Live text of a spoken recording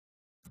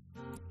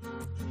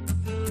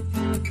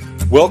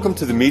Welcome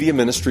to the media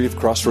ministry of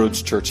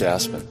Crossroads Church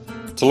Aspen.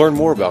 To learn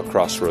more about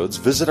Crossroads,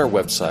 visit our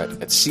website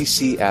at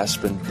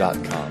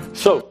ccaspen.com.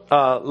 So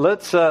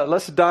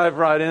let's dive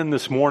right in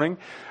this morning.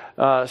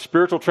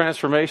 Spiritual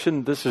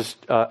transformation. This is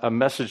a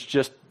message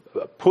just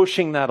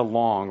pushing that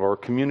along or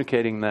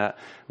communicating that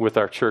with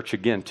our church.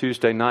 Again,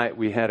 Tuesday night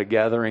we had a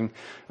gathering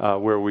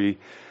where we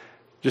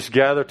just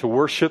gather to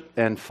worship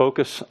and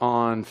focus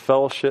on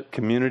fellowship,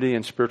 community,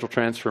 and spiritual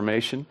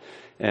transformation.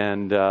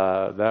 And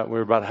that we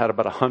had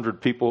about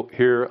 100 people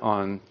here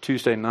on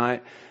Tuesday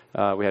night.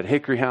 We had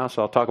Hickory House.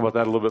 I'll talk about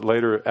that a little bit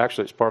later.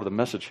 Actually, it's part of the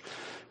message.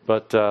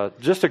 But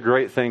just a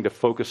great thing to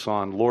focus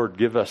on. Lord,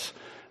 give us,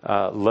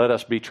 let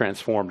us be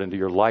transformed into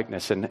your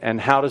likeness.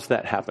 And how does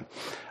that happen?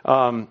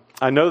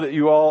 I know that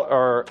you all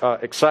are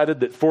excited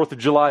that 4th of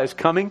July is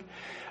coming.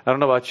 I don't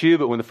know about you,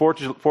 but when the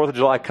 4th of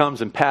July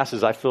comes and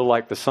passes, I feel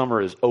like the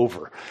summer is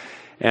over.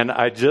 And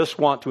I just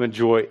want to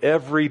enjoy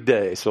every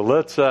day. So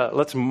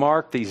let's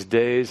mark these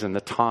days and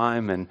the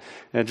time and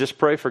just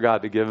pray for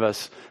God to give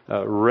us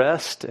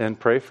rest and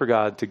pray for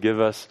God to give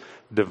us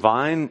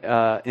divine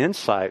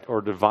insight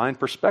or divine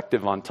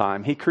perspective on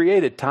time. He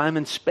created time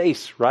and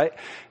space, right?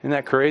 Isn't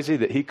that crazy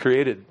that He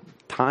created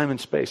time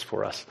and space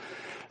for us?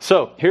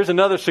 So here's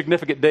another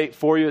significant date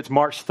for you. It's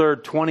March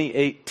 3rd,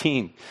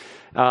 2018.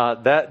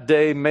 That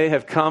day may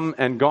have come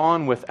and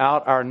gone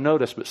without our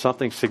notice, but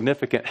something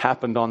significant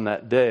happened on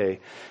that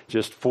day.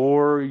 Just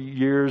 4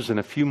 years and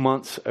a few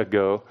months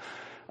ago,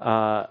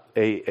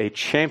 a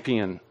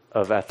champion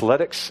of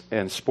athletics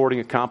and sporting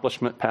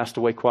accomplishment passed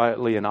away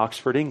quietly in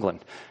Oxford,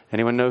 England.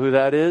 Anyone know who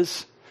that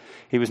is?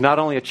 He was not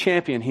only a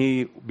champion,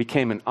 he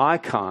became an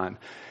icon,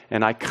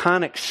 an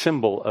iconic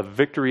symbol of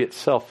victory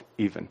itself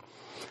even.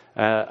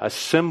 A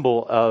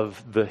symbol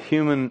of the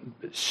human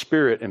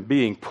spirit and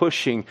being,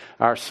 pushing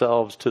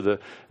ourselves to the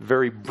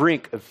very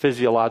brink of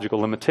physiological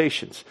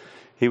limitations.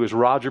 He was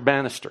Roger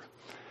Bannister.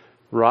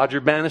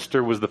 Roger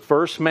Bannister was the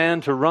first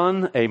man to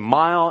run a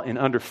mile in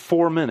under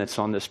 4 minutes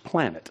on this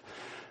planet.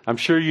 I'm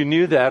sure you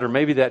knew that, or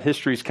maybe that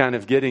history is kind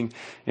of getting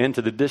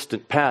into the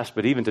distant past,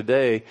 but even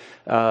today,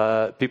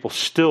 people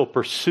still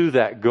pursue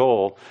that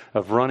goal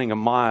of running a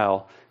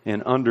mile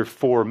in under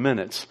 4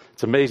 minutes.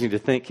 It's amazing to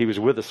think he was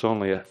with us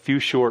only a few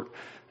short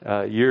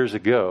years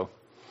ago.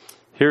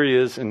 Here he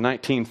is in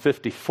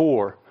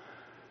 1954,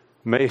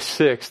 May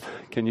 6th.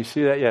 Can you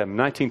see that? Yeah,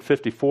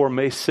 1954,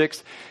 May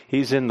 6th.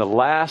 He's in the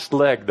last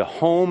leg, the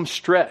home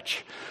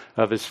stretch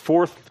of his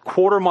 4th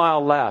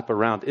quarter-mile lap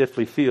around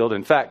Iffley Field.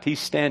 In fact, he's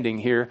standing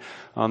here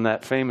on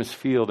that famous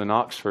field in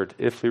Oxford,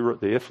 the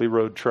Iffley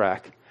Road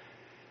track.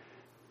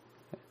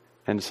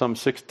 And some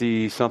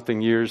 60-something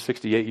years,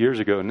 68 years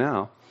ago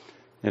now,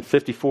 at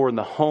 54 in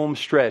the home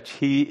stretch,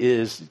 he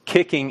is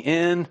kicking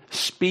in,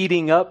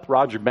 speeding up.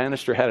 Roger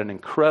Bannister had an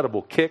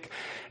incredible kick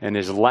in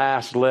his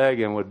last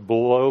leg and would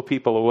blow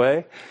people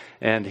away.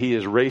 And he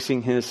is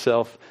racing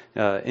himself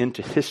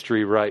into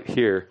history right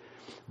here.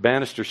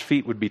 Bannister's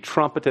feat would be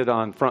trumpeted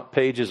on front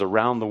pages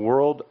around the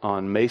world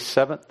on May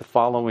 7th, the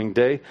following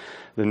day.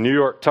 The New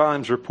York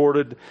Times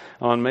reported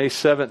on May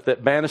 7th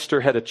that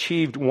Bannister had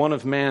achieved one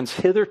of man's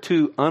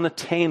hitherto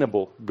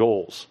unattainable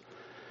goals.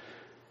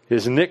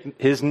 His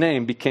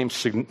name became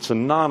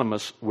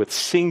synonymous with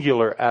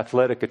singular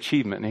athletic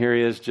achievement. And here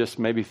he is just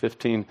maybe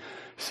 15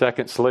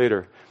 seconds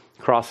later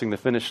crossing the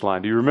finish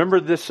line. Do you remember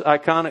this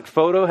iconic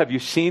photo? Have you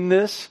seen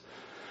this?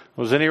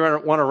 Was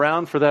anyone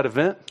around for that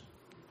event?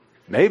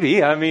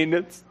 Maybe. I mean,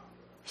 it's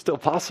still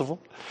possible.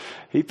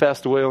 He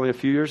passed away only a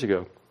few years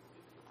ago.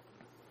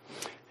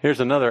 Here's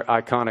another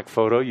iconic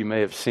photo you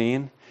may have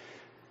seen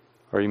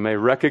or you may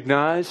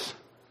recognize.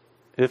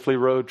 Iffley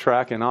Road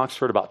track in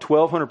Oxford. About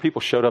 1,200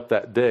 people showed up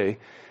that day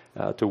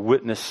to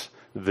witness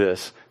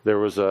this. There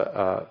was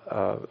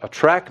a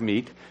track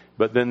meet,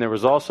 but then there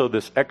was also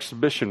this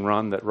exhibition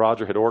run that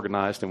Roger had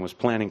organized and was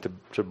planning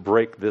to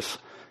break this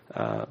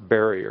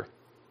barrier.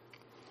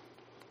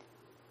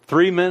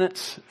 3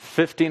 minutes,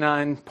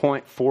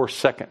 59.4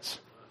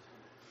 seconds.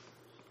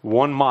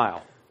 1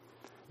 mile.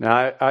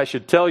 Now, I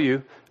should tell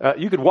you,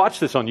 you could watch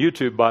this on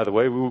YouTube, by the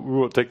way. We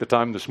won't take the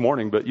time this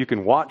morning, but you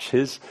can watch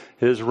his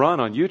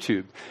run on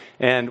YouTube.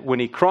 And when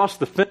he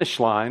crossed the finish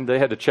line, they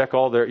had to check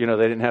all their, they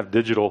didn't have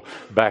digital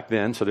back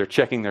then, so they're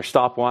checking their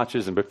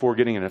stopwatches and before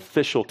getting an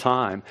official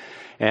time.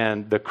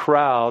 And the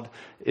crowd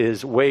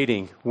is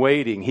waiting.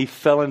 He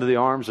fell into the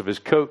arms of his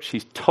coach.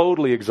 He's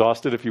totally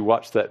exhausted if you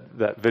watch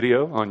that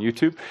video on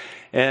YouTube.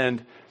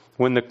 And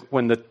when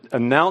the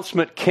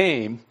announcement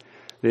came,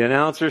 the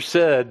announcer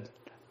said,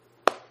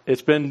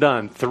 "It's been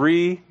done.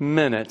 3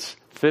 minutes,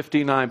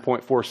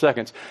 59.4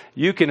 seconds.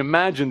 You can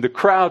imagine the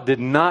crowd did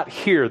not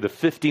hear the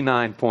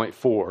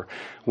 59.4.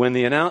 When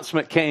the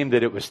announcement came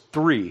that it was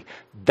 3,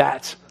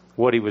 that's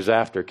what he was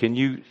after. Can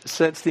you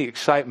sense the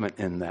excitement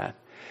in that?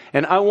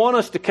 And I want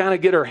us to kind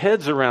of get our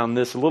heads around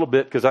this a little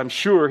bit because I'm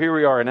sure here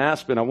we are in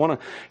Aspen. I want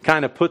to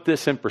kind of put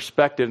this in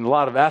perspective. And a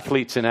lot of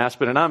athletes in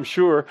Aspen, and I'm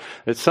sure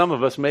that some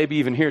of us, maybe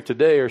even here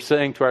today, are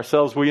saying to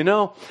ourselves,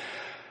 well,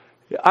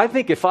 I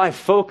think if I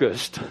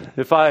focused,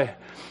 if I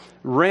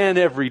ran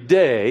every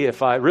day,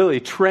 if I really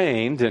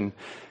trained and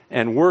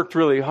and worked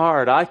really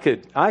hard, I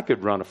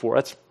could run a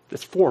 4.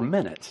 That's 4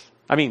 minutes.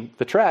 I mean,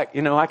 the track,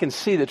 I can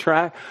see the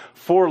track,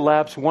 4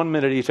 laps, 1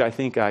 minute each. I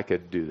think I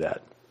could do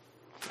that.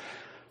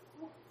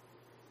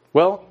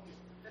 Well,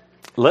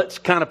 let's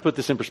kind of put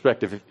this in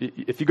perspective.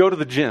 If you go to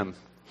the gym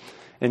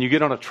and you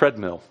get on a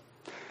treadmill,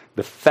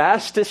 the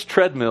fastest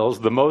treadmills,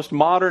 the most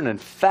modern and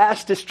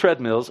fastest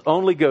treadmills,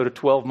 only go to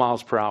 12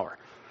 miles per hour.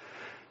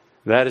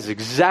 That is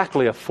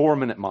exactly a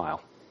 4-minute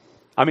mile.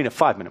 I mean a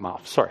 5-minute mile.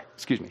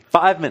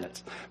 5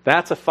 minutes.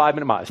 That's a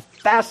 5-minute mile, as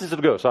fast as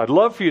it'll go. So I'd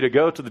love for you to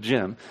go to the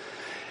gym,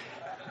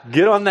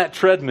 get on that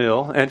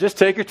treadmill, and just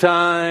take your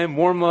time,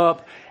 warm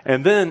up,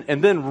 and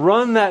then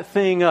run that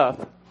thing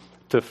up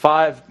to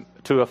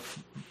a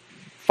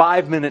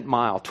 5-minute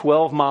mile,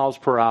 12 miles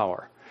per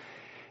hour.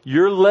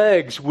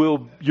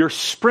 You're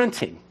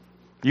sprinting.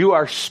 You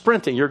are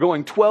sprinting. You're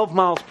going 12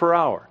 miles per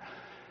hour.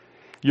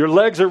 Your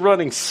legs are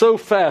running so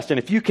fast, and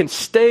if you can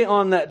stay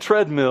on that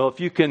treadmill, if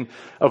you can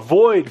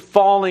avoid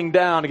falling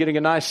down and getting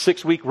a nice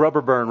 6-week rubber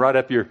burn right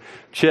up your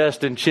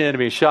chest and chin and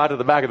being shot to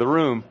the back of the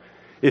room,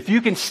 if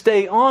you can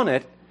stay on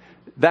it,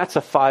 that's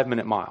a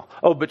 5-minute mile.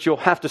 Oh, but you'll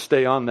have to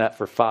stay on that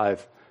for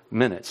 5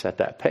 minutes at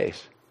that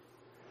pace.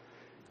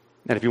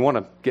 And if you want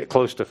to get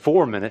close to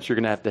 4 minutes, you're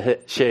going to have to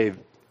shave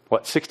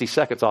 60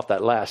 seconds off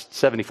that last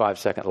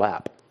 75-second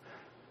lap.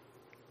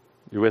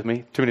 You with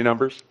me? Too many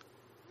numbers?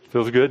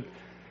 Feels good?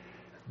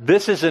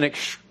 This is an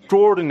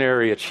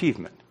extraordinary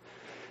achievement.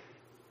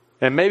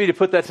 And maybe to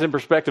put that in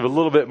perspective a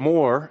little bit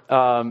more,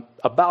 a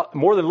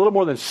little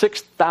more than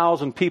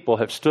 6,000 people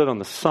have stood on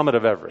the summit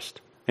of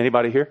Everest.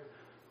 Anybody here?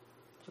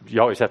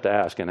 You always have to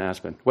ask in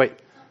Aspen. Wait,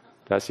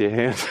 did I see a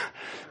hand?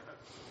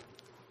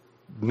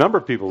 Number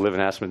of people live in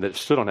Aspen that have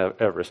stood on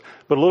Everest,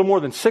 but a little more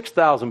than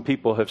 6,000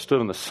 people have stood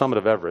on the summit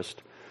of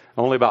Everest.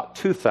 Only about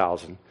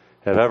 2,000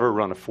 have ever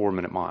run a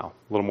 4-minute mile.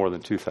 A little more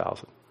than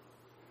 2,000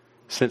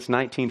 since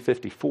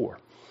 1954.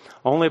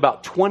 Only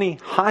about 20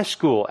 high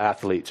school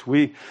athletes.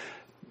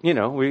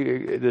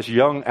 This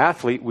young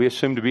athlete we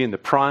assume to be in the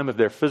prime of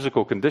their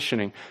physical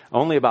conditioning.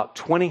 Only about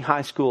 20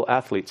 high school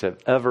athletes have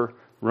ever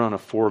run a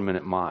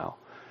 4-minute mile.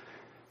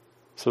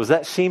 So is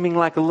that seeming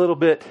like a little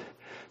bit?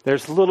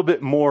 There's a little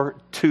bit more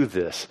to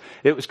this.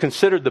 It was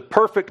considered the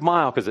perfect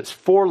mile because it's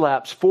 4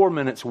 laps, 4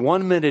 minutes,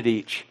 1 minute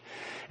each.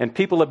 And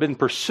people have been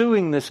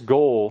pursuing this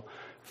goal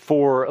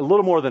for a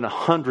little more than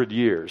 100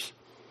 years.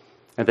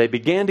 And they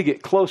began to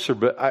get closer,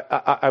 but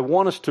I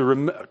want us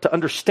to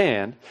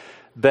understand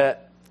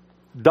that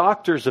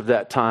doctors of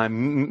that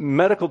time,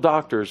 medical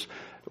doctors,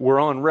 were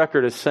on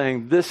record as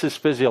saying this is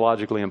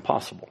physiologically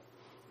impossible.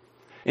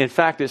 In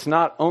fact, it's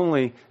not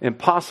only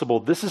impossible,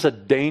 this is a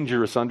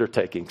dangerous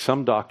undertaking.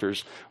 Some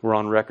doctors were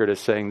on record as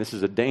saying this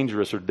is a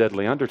dangerous or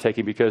deadly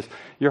undertaking because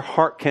your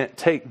heart can't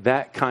take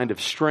that kind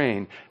of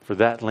strain for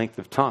that length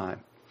of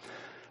time.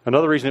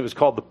 Another reason it was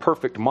called the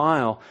perfect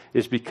mile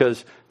is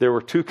because there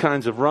were 2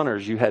 kinds of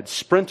runners. You had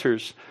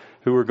sprinters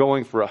who were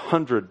going for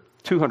 100,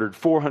 200,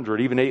 400,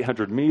 even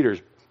 800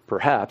 meters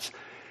perhaps.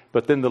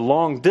 But then the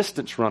long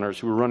distance runners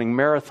who were running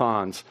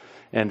marathons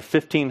and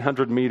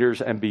 1,500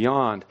 meters and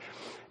beyond.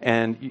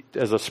 And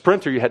as a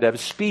sprinter, you had to have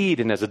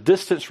speed, and as a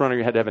distance runner,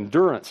 you had to have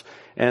endurance.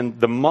 And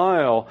the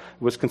mile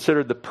was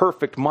considered the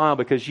perfect mile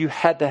because you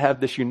had to have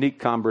this unique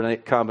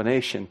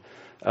combination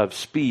of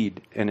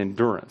speed and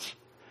endurance.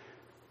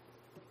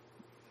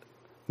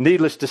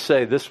 Needless to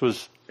say, this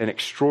was an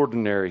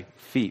extraordinary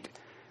feat.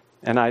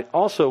 And I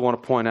also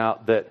want to point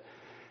out that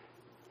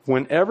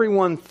when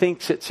everyone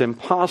thinks it's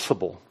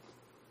impossible,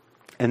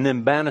 and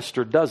then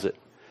Bannister does it,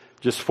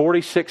 just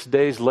 46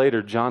 days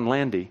later, John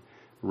Landy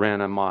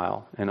ran a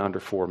mile in under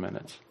 4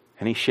 minutes.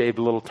 And he shaved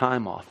a little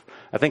time off.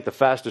 I think the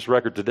fastest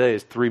record today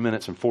is 3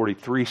 minutes and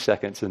 43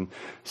 seconds and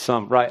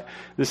some, right?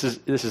 This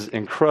is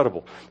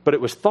incredible. But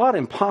it was thought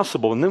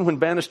impossible. And then when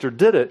Bannister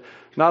did it,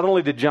 not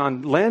only did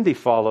John Landy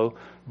follow,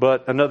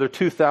 but another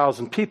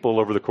 2,000 people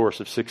over the course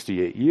of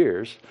 68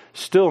 years.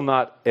 Still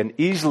not an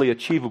easily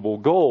achievable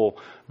goal,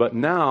 but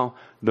now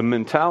the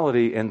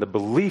mentality and the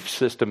belief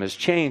system has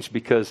changed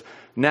because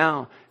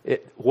now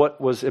what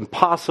was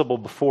impossible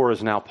before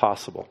is now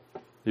possible.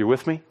 You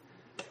with me?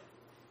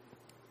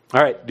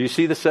 All right, do you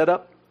see the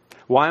setup?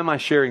 Why am I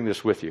sharing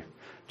this with you?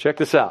 Check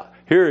this out.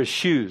 Here is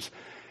shoes.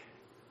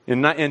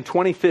 In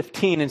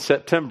 2015 in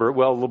September,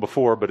 well, a little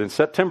before, but in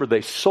September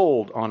they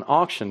sold on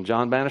auction.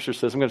 John Bannister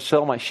says, I'm going to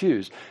sell my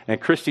shoes. And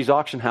Christie's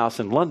Auction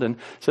House in London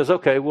says,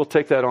 okay, we'll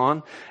take that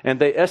on. And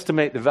they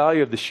estimate the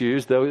value of the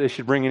shoes, though they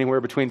should bring anywhere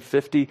between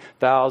 $50,000,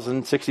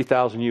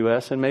 $60,000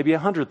 US and maybe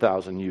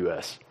 $100,000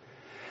 US.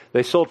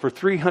 They sold for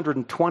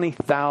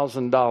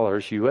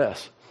 $320,000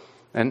 US.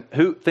 And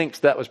who thinks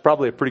that was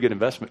probably a pretty good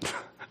investment?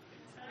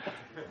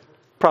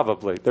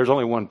 Probably. There's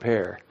only one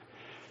pair.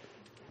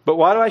 But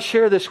why do I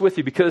share this with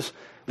you? Because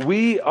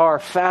we are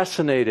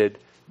fascinated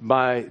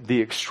by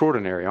the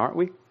extraordinary, aren't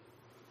we?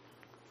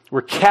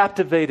 We're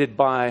captivated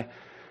by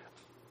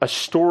a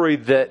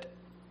story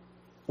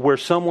where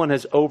someone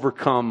has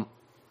overcome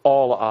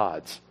all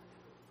odds,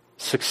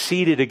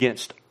 succeeded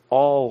against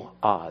all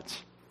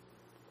odds.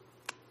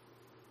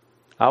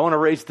 I want to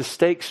raise the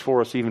stakes for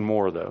us even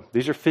more, though.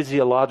 These are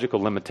physiological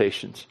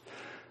limitations.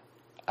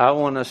 I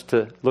want us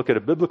to look at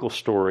a biblical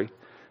story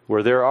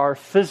where there are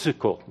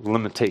physical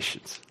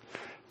limitations,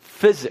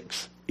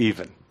 physics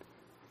even.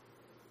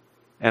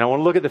 And I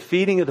want to look at the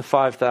feeding of the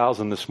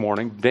 5,000 this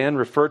morning. Dan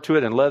referred to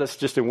it, and let us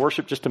just in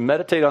worship, just to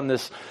meditate on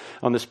this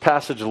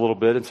passage a little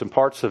bit and some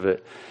parts of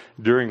it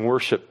during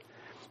worship.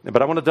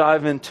 But I want to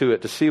dive into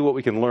it to see what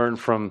we can learn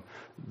from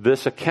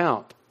this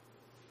account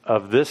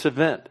of this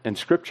event in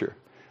Scripture.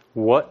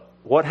 What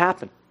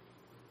happened?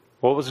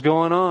 What was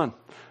going on?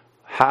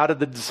 How did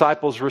the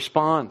disciples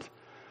respond?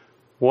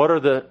 What are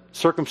the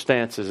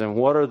circumstances and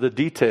what are the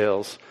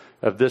details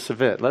of this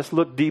event? Let's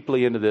look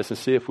deeply into this and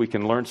see if we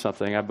can learn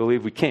something. I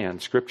believe we can.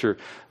 Scripture,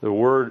 the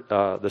Word,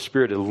 the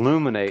Spirit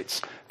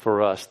illuminates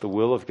for us the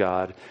will of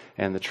God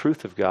and the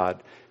truth of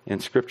God in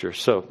Scripture.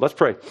 So let's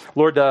pray.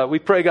 Lord, we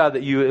pray, God,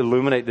 that you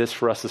illuminate this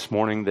for us this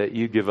morning, that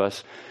you give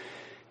us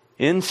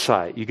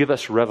insight, you give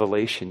us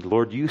revelation.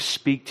 Lord, you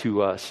speak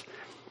to us.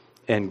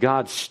 And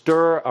God,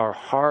 stir our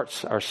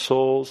hearts, our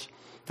souls,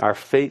 our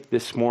faith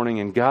this morning.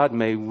 And God,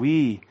 may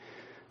we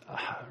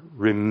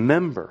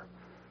remember,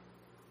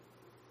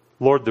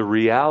 Lord, the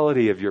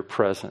reality of your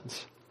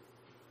presence.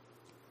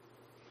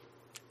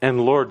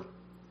 And Lord,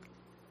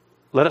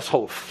 let us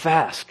hold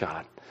fast,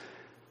 God,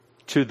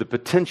 to the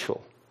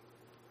potential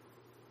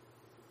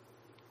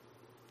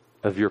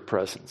of your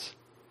presence,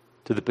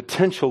 to the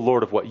potential,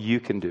 Lord, of what you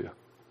can do.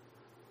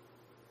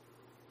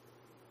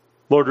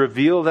 Lord,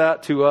 reveal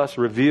that to us,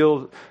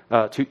 reveal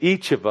to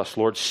each of us,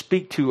 Lord.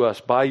 Speak to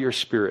us by your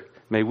Spirit.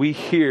 May we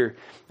hear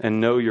and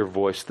know your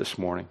voice this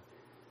morning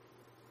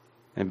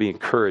and be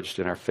encouraged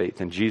in our faith.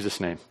 In Jesus'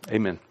 name,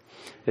 amen.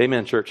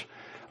 Amen, church.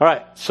 All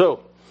right,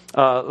 so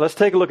let's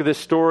take a look at this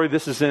story.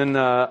 This is in,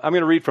 I'm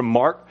going to read from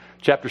Mark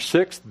chapter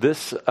 6.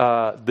 This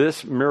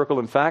miracle,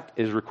 in fact,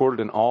 is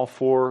recorded in all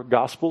four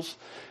Gospels.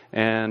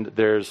 And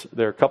there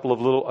are a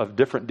couple of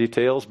different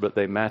details, but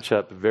they match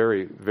up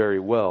very, very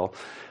well.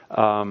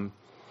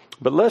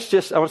 But I want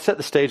to set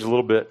the stage a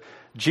little bit.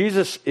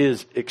 Jesus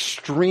is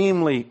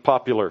extremely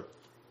popular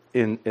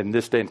in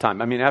this day and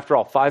time. I mean, after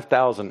all,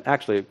 5,000,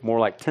 actually more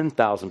like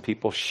 10,000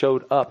 people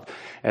showed up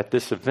at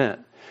this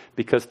event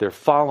because they're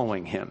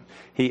following him.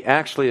 He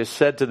actually has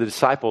said to the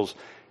disciples,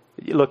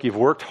 look, you've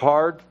worked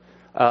hard.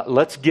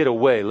 Let's get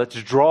away. Let's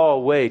draw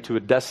away to a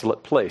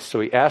desolate place. So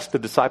he asked the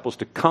disciples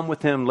to come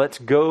with him. Let's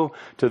go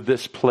to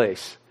this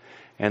place.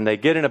 And they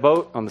get in a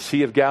boat on the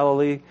Sea of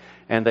Galilee,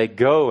 and they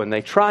go and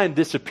they try and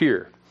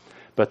disappear.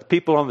 But the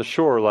people on the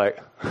shore are like,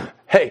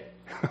 hey,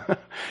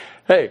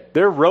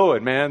 they're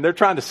rowing, man. They're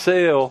trying to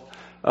sail.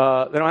 They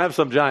don't have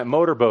some giant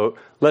motorboat.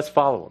 Let's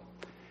follow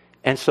them.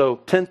 And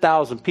so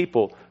 10,000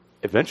 people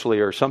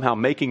eventually are somehow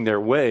making their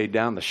way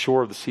down the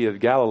shore of the Sea of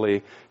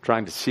Galilee,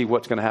 trying to see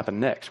what's going to happen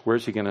next.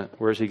 Where's he going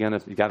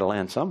to, you got to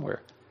land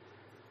somewhere.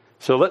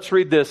 So let's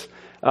read this,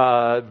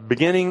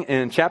 beginning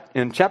in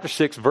chapter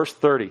 6, verse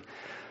 30.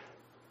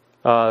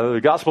 The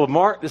Gospel of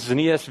Mark, this is an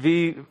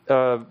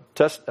ESV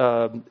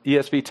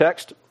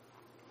text,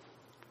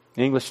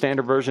 English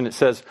Standard Version. It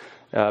says,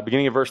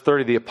 beginning of verse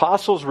 30, the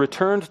apostles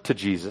returned to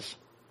Jesus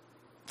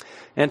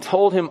and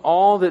told him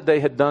all that they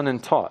had done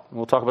and taught.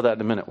 We'll talk about that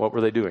in a minute. What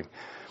were they doing?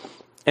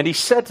 And he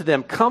said to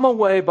them, come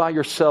away by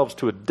yourselves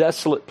to a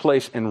desolate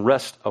place and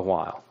rest a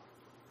while.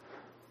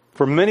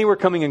 For many were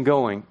coming and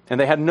going,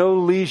 and they had no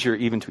leisure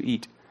even to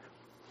eat.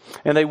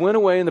 And they went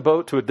away in the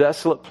boat to a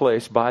desolate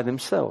place by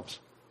themselves.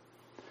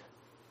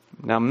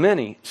 Now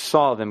many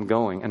saw them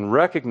going and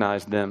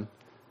recognized them,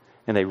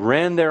 and they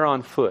ran there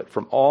on foot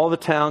from all the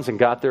towns and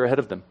got there ahead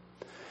of them.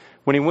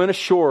 When he went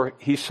ashore,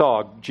 he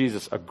saw,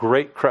 Jesus, a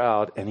great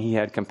crowd, and he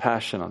had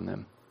compassion on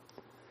them,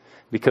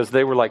 because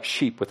they were like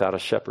sheep without a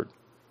shepherd.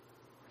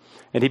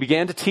 And he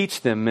began to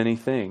teach them many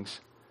things.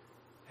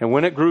 And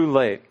when it grew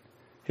late,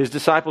 his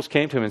disciples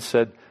came to him and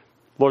said,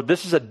 Lord,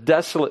 this is a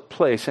desolate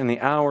place, and the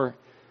hour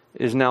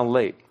is now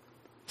late.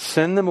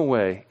 Send them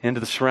away into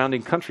the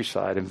surrounding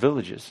countryside and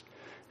villages,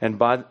 and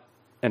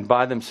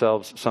buy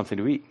themselves something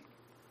to eat.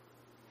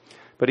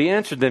 But he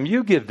answered them,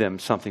 you give them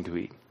something to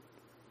eat.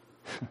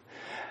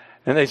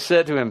 And they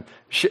said to him,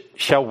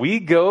 shall we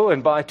go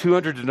and buy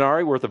 200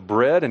 denarii worth of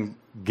bread and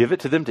give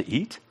it to them to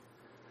eat?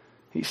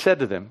 He said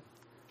to them,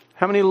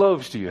 how many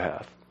loaves do you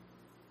have?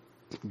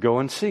 Go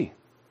and see.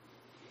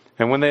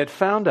 And when they had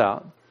found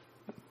out,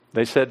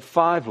 they said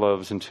 5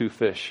 loaves and 2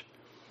 fish.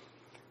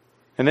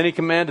 And then he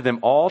commanded them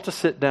all to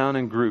sit down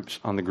in groups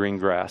on the green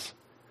grass.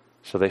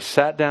 So they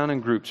sat down in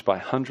groups by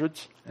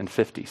hundreds and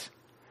fifties.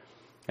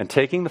 And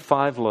taking the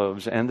 5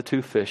 loaves and the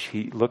 2 fish,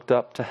 he looked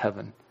up to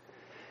heaven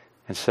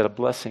and said a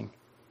blessing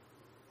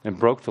and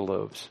broke the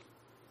loaves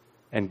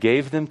and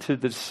gave them to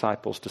the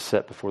disciples to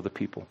set before the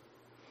people.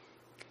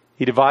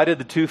 He divided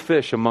the 2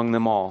 fish among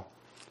them all,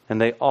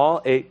 and they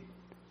all ate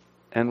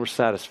and were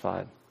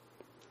satisfied.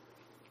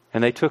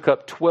 And they took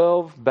up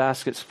 12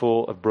 baskets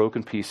full of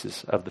broken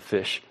pieces of the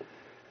fish.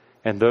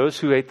 And those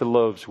who ate the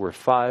loaves were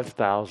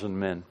 5,000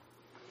 men.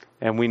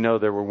 And we know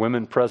there were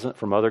women present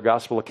from other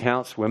gospel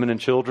accounts, women and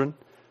children.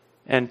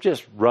 And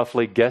just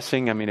roughly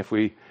guessing, I mean, if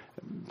we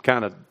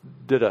kind of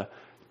did a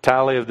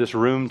tally of this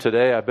room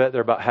today. I bet there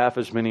are about half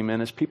as many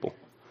men as people.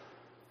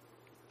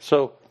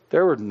 So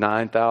there were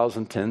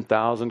 9,000,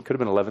 10,000, could have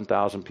been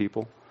 11,000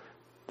 people.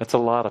 That's a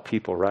lot of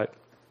people, right?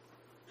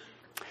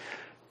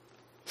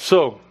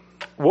 So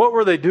what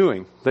were they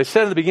doing? They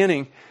said in the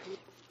beginning,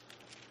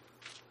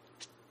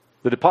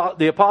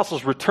 the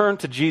apostles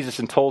returned to Jesus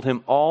and told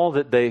him all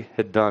that they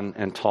had done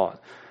and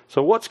taught.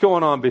 So what's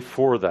going on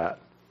before that?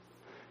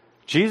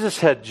 Jesus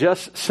had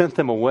just sent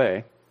them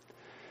away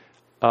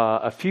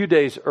a few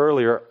days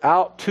earlier,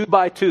 out 2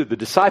 by 2. The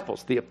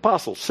disciples, the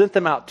apostles, sent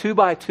them out 2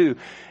 by 2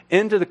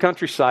 into the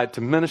countryside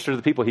to minister to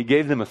the people. He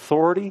gave them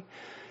authority.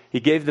 He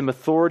gave them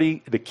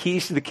authority, the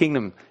keys to the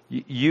kingdom.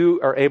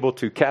 You are able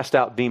to cast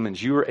out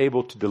demons. You are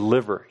able to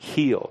deliver,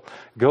 heal.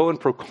 Go and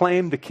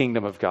proclaim the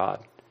kingdom of God.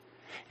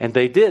 And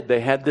they did. They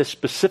had this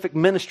specific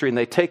ministry, and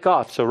they take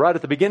off. So right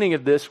at the beginning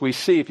of this, we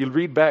see, if you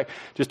read back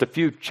just a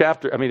few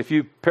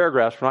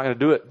paragraphs, we're not going to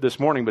do it this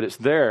morning, but it's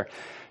there.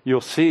 You'll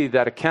see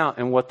that account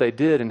and what they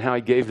did and how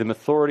he gave them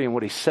authority and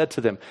what he said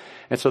to them.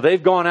 And so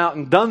they've gone out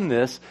and done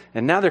this,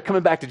 and now they're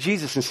coming back to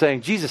Jesus and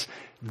saying, Jesus,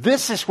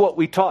 this is what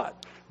we taught.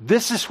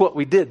 This is what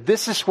we did.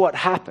 This is what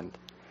happened.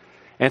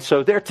 And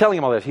so they're telling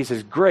him all this. He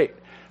says, great.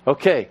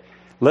 Okay,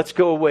 let's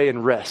go away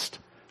and rest.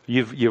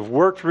 You've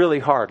worked really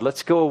hard.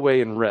 Let's go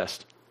away and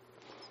rest.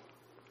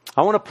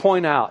 I want to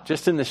point out,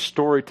 just in this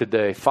story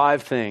today,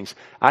 5 things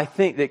I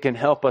think that can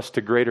help us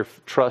to greater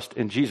trust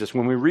in Jesus.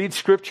 When we read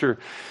Scripture,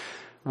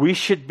 we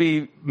should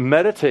be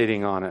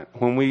meditating on it.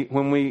 When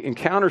we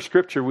encounter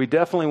Scripture, we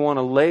definitely want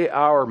to lay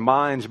our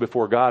minds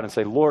before God and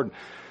say, Lord,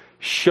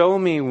 show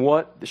me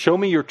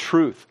your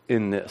truth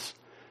in this.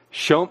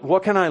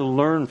 What can I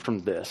learn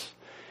from this?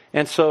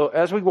 And so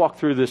as we walk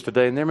through this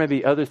today, and there may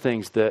be other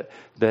things that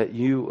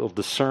you will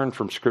discern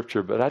from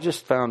Scripture, but I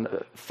just found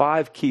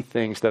 5 key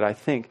things that I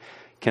think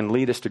can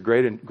lead us to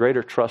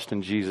greater trust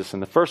in Jesus.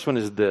 And the first one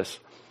is this.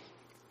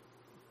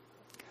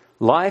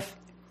 Life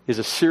is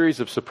a series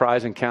of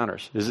surprise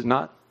encounters, is it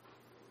not?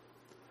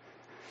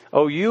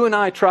 Oh, you and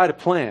I try to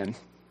plan.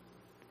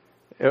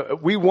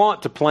 We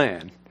want to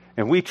plan,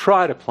 and we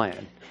try to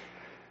plan.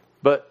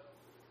 But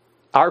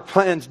our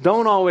plans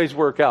don't always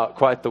work out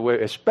quite the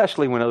way,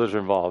 especially when others are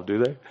involved, do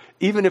they?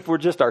 Even if we're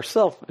just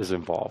ourselves is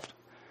involved.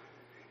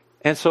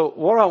 And so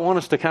what I want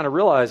us to kind of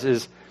realize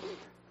is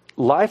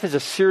life is a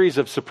series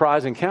of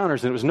surprise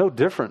encounters, and it was no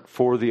different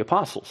for the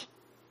apostles.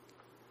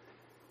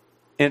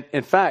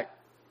 In fact,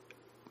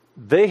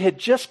 they had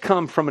just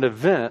come from an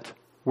event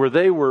where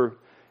they were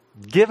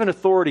given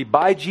authority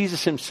by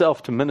Jesus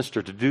himself to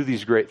minister, to do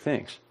these great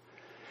things.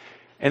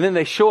 And then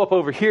they show up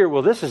over here.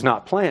 Well, this is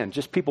not planned.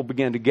 Just people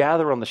began to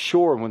gather on the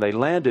shore. And when they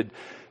landed,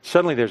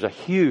 suddenly there's a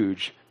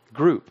huge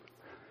group.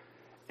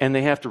 And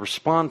they have to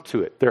respond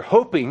to it. They're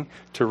hoping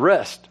to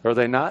rest, are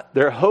they not?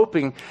 They're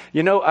hoping.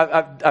 You know,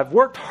 I've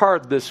worked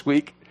hard this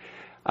week.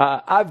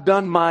 I've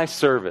done my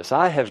service.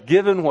 I have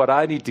given what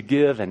I need to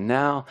give, and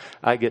now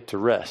I get to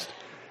rest.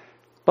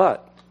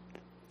 But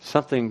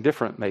something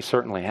different may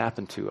certainly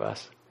happen to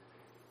us.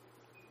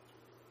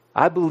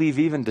 I believe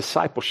even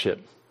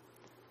discipleship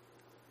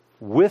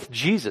with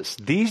Jesus,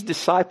 these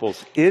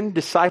disciples in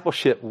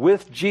discipleship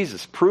with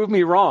Jesus, prove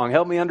me wrong,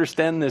 help me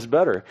understand this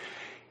better.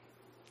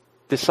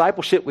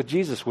 Discipleship with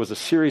Jesus was a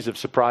series of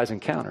surprise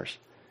encounters.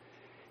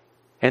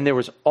 And there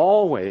was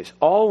always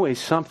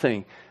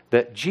something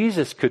that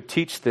Jesus could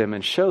teach them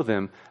and show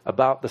them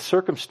about the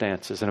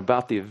circumstances and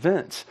about the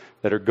events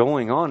that are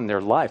going on in their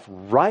life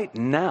right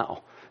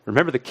now.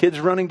 Remember the kids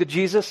running to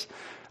Jesus?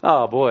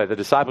 Oh boy, the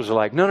disciples are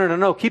like,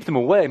 no, keep them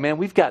away, man.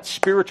 We've got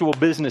spiritual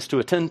business to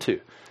attend to.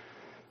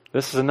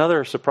 This is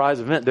another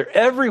surprise event. They're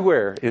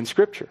everywhere in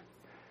Scripture.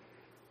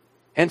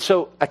 And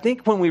so I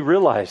think when we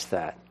realize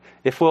that,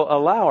 if we'll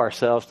allow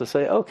ourselves to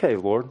say, okay,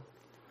 Lord,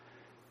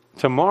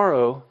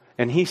 tomorrow,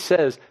 and he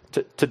says,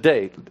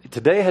 today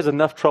has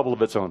enough trouble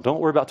of its own. Don't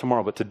worry about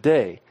tomorrow, but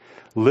today,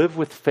 live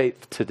with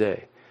faith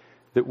today.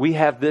 That we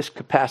have this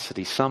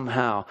capacity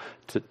somehow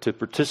to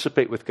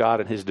participate with God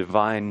in his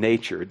divine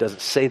nature. It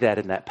doesn't say that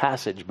in that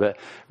passage, but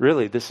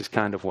really this is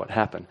kind of what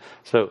happened.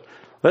 So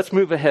let's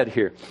move ahead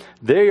here.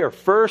 They are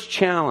first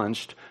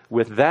challenged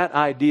with that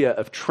idea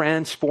of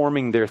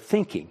transforming their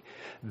thinking.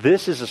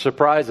 This is a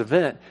surprise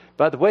event.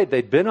 By the way,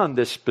 they'd been on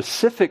this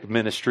specific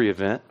ministry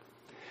event,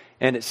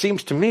 and it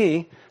seems to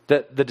me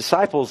that the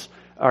disciples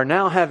are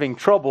now having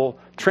trouble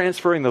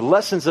transferring the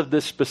lessons of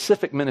this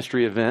specific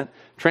ministry event,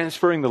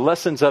 transferring the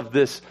lessons of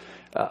this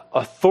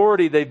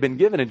authority they've been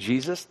given in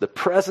Jesus, the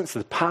presence,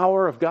 the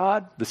power of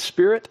God, the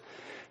Spirit.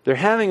 They're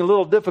having a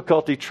little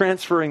difficulty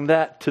transferring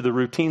that to the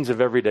routines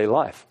of everyday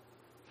life.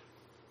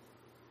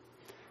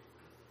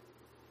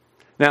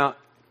 Now,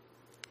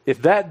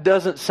 if that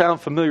doesn't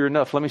sound familiar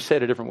enough, let me say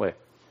it a different way.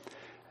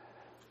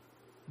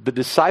 The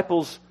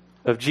disciples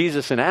of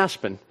Jesus in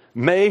Aspen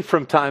may,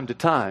 from time to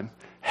time,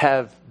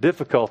 have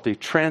difficulty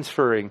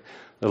transferring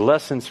the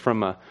lessons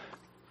from a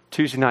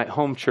Tuesday night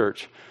home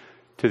church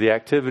to the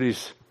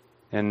activities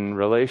and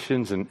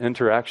relations and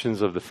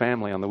interactions of the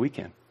family on the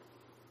weekend.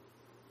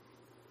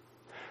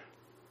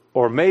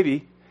 Or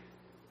maybe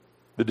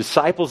The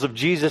disciples of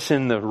Jesus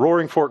in the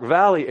Roaring Fork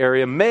Valley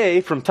area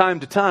may, from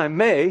time to time,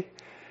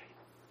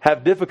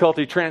 have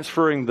difficulty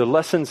transferring the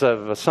lessons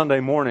of a Sunday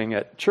morning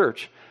at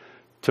church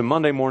to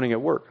Monday morning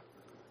at work.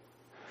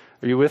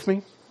 Are you with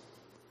me?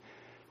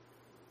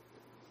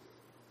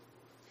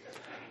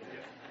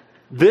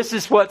 This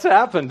is what's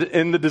happened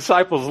in the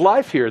disciples'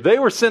 life here. They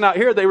were sent out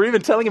here. They were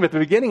even telling him at the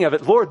beginning of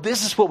it, Lord,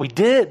 this is what we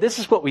did. This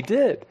is what we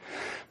did.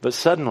 But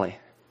suddenly,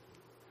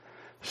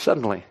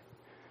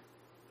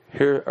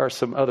 here are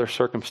some other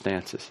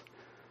circumstances.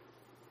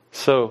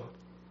 So,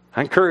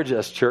 I encourage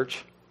us,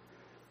 church,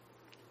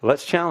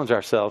 let's challenge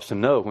ourselves to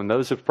know when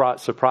those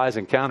surprise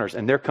encounters,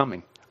 and they're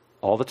coming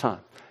all the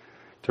time,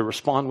 to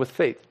respond with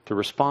faith, to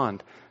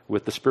respond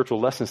with the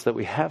spiritual lessons that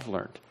we have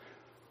learned,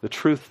 the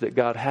truth that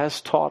God has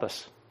taught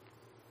us.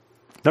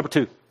 Number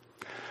 2,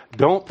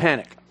 don't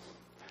panic.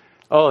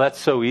 Oh, that's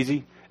so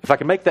easy. If I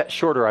could make that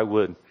shorter, I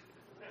would.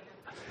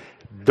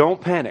 Don't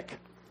panic.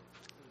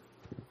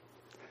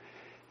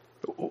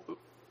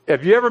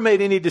 Have you ever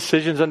made any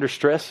decisions under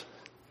stress?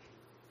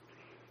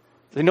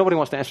 Nobody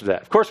wants to answer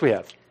that. Of course we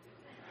have.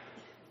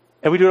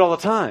 And we do it all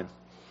the time.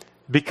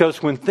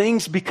 Because when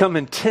things become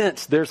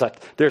intense, there's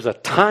a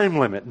time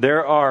limit.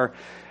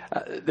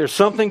 There's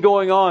something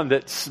going on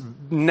that's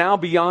now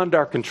beyond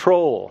our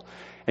control.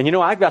 And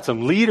I've got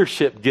some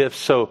leadership gifts,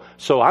 so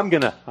I'm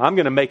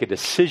gonna make a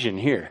decision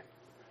here.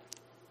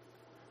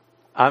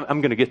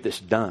 I'm gonna get this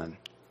done.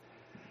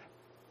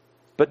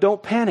 But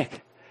don't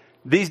panic.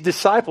 These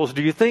disciples,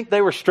 do you think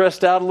they were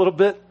stressed out a little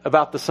bit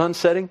about the sun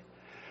setting?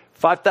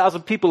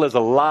 5,000 people is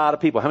a lot of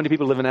people. How many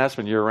people live in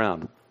Aspen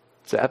year-round?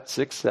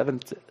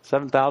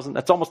 7,000?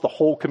 That's almost the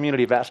whole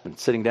community of Aspen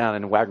sitting down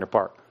in Wagner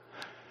Park.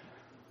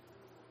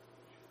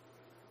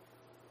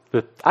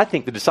 But I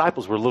think the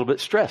disciples were a little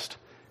bit stressed.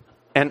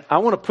 And I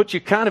want to put you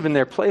kind of in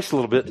their place a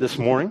little bit this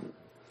morning.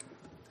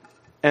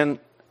 And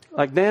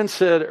like Dan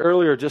said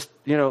earlier, just,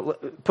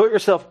 put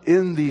yourself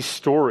in these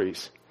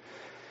stories.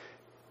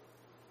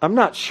 I'm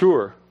not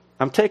sure.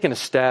 I'm taking a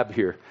stab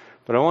here,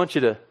 but I want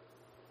you to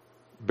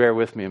bear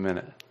with me a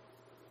minute.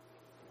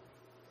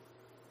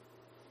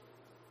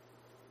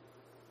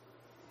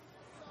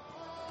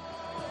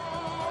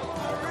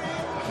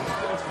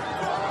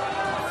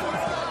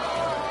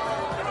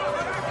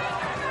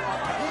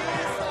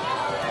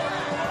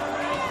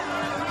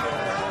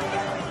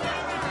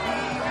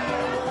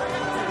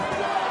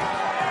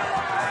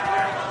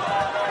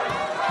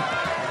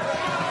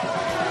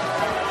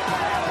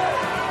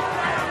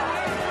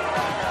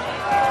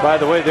 By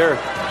the way, there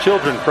are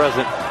children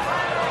present,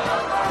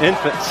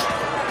 infants.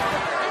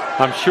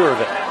 I'm sure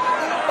of it.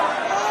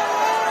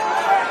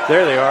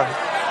 There they are.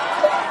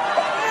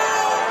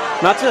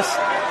 Not just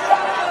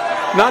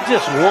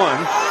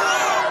one.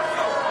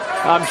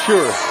 I'm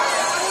sure.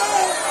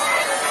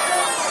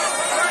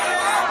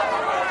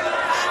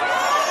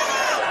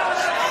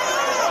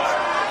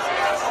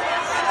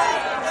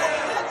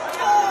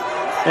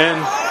 And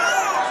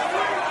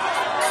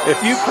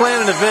if you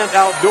plan an event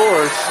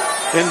outdoors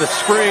in the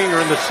spring or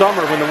in the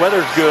summer when the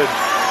weather's good,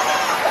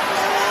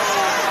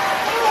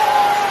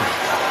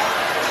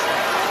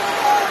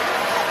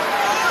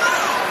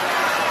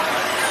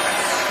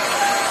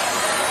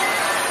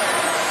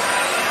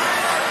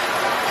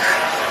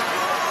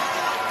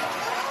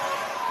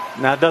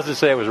 now it doesn't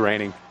say it was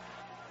raining.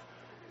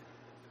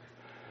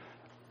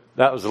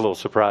 That was a little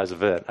surprise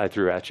event I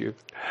threw at you. It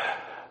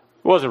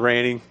wasn't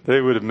raining.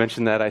 They would have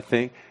mentioned that, I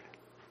think.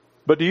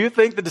 But do you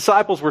think the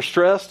disciples were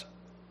stressed?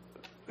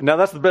 Now,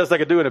 that's the best I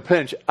could do in a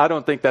pinch. I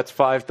don't think that's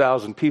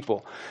 5,000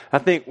 people. I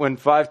think when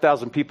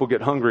 5,000 people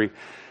get hungry,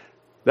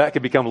 that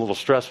could become a little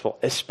stressful,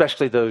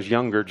 especially those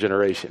younger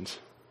generations,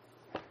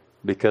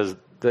 because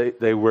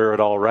they wear it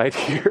all right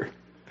here.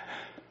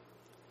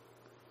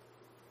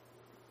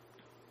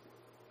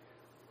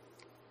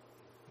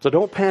 So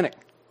don't panic.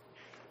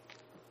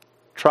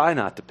 Try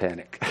not to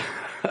panic.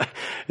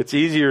 It's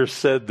easier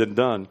said than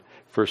done,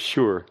 for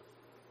sure.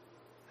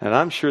 And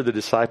I'm sure the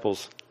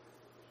disciples,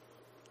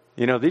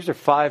 these are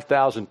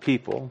 5,000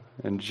 people,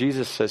 and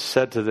Jesus has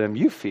said to them,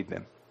 you feed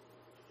them.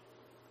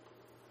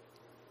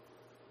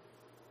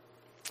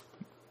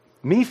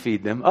 Me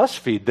feed them, us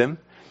feed them.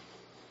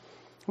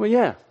 Well,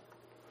 yeah.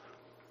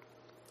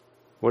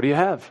 What do you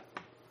have?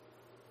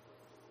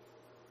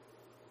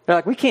 They're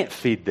like, we can't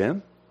feed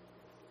them.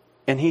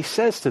 And he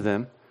says to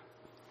them,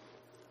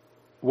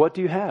 what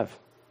do you have?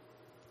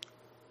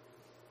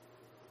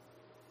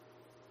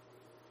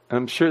 And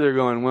I'm sure they're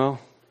going, well,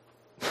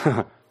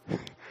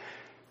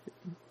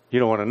 you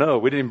don't want to know.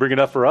 We didn't bring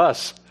enough for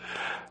us.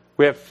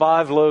 We have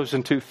 5 loaves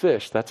and 2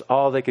 fish. That's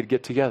all they could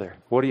get together.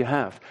 What do you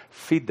have?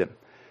 Feed them.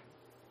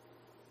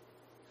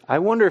 I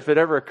wonder if it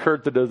ever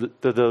occurred to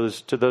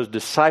those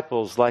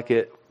disciples like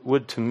it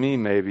would to me,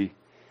 maybe.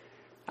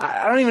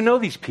 I don't even know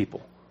these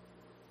people.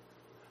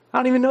 I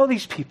don't even know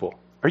these people.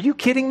 Are you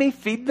kidding me?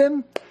 Feed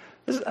them?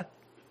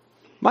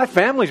 My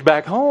family's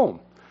back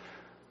home.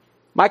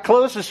 My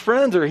closest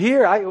friends are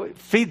here. I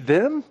feed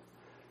them?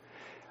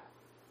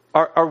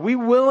 Are we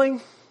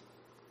willing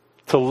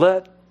to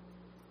let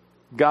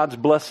God's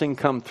blessing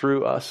come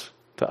through us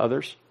to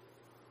others?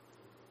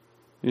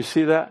 You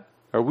see that?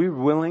 Are we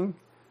willing?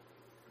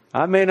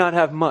 I may not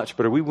have much,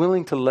 but are we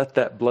willing to let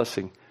that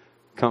blessing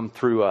come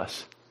through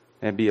us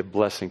and be a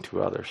blessing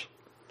to others?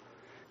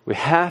 We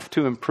have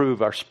to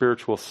improve our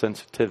spiritual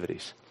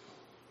sensitivities.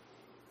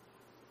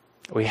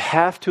 We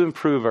have to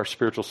improve our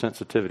spiritual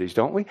sensitivities,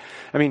 don't we?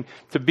 I mean,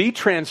 to be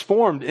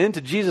transformed into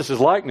Jesus'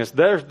 likeness,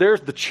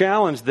 there's the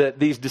challenge that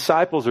these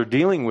disciples are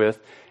dealing with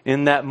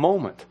in that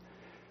moment.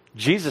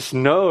 Jesus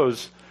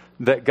knows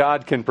that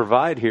God can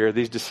provide here.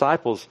 These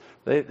disciples,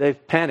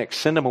 they've panicked.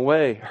 Send them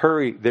away.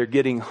 Hurry. They're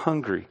getting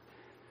hungry.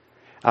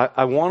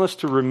 I want us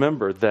to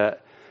remember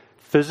that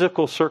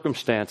physical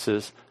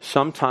circumstances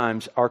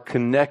sometimes are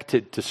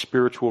connected to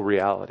spiritual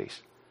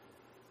realities.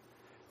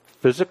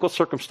 Physical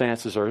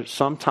circumstances are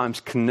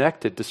sometimes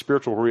connected to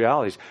spiritual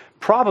realities,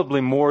 probably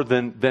more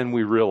than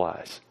we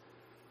realize.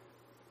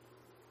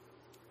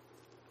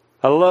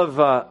 I love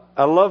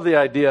the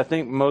idea, I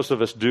think most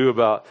of us do,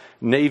 about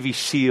Navy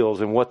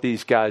SEALs and what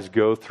these guys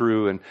go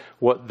through and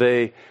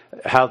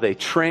how they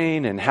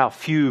train and how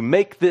few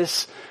make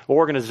this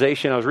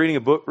organization. I was reading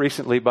a book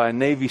recently by a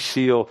Navy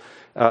SEAL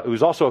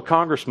who's also a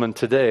congressman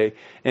today,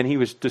 and he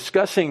was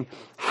discussing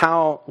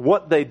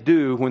what they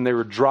do when they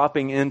were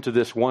dropping into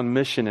this one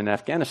mission in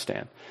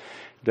Afghanistan.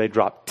 They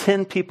drop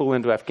 10 people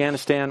into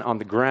Afghanistan on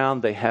the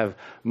ground. They have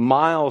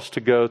miles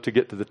to go to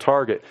get to the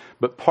target.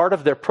 But part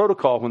of their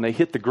protocol when they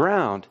hit the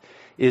ground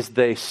is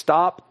they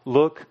stop,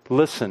 look,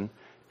 listen,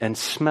 and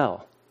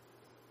smell.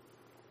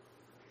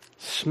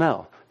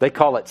 Smell. They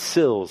call it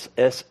SILS,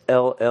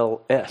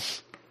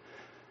 S-L-L-S.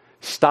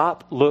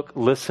 Stop, look,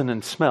 listen,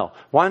 and smell.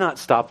 Why not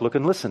stop, look,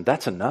 and listen?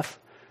 That's enough.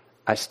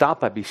 I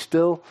stop, I be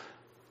still,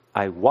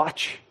 I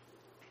watch,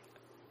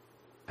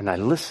 and I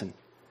listen.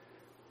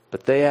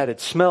 But they added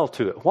smell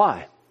to it.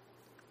 Why?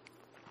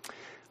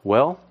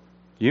 Well,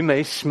 you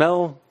may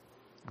smell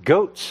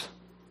goats.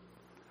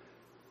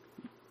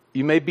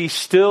 You may be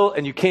still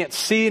and you can't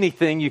see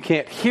anything, you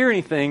can't hear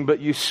anything, but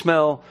you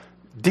smell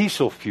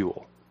diesel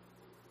fuel.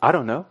 I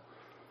don't know.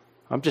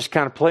 I'm just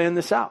kind of playing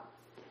this out.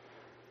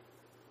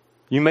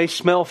 You may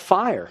smell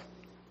fire.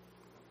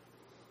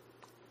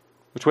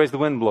 Which way is the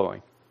wind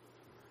blowing?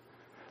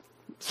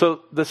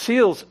 So the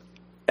SEALs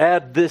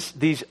add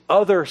these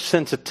other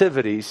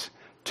sensitivities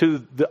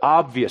to the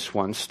obvious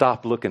ones,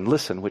 stop, look, and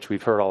listen, which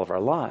we've heard all of our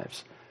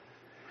lives.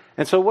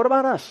 And so what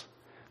about us?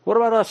 What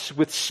about us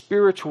with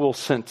spiritual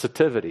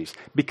sensitivities?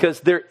 Because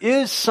there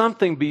is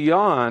something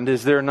beyond,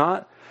 is there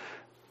not?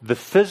 The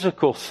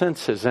physical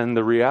senses and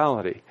the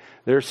reality.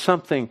 There's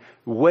something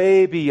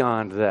way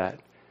beyond that.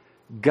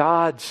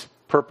 God's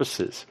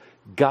purposes,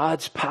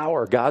 God's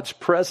power, God's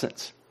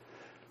presence,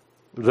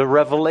 the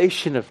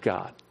revelation of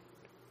God.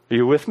 Are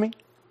you with me?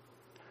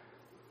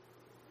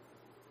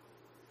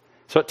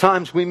 So at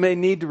times we may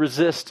need to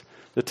resist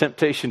the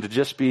temptation to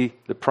just be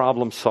the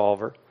problem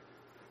solver.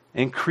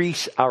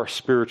 Increase our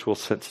spiritual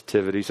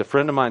sensitivities. A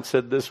friend of mine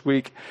said this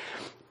week,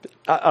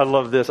 I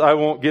love this, I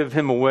won't give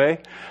him away.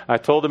 I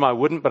told him I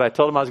wouldn't, but I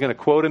told him I was going to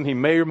quote him. He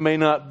may or may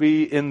not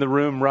be in the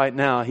room right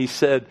now. He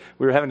said,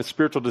 we were having a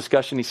spiritual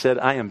discussion. He said,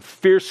 I am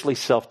fiercely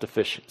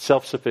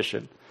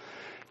self-sufficient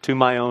to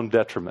my own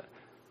detriment.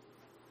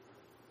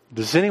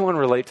 Does anyone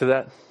relate to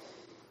that?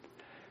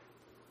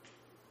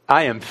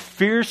 I am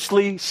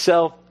fiercely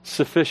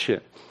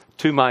self-sufficient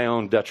to my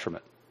own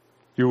detriment.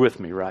 You're with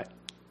me, right?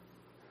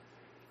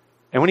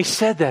 And when he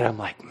said that, I'm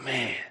like,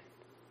 man,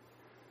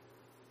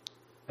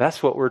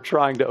 that's what we're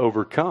trying to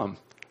overcome,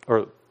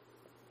 or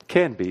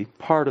can be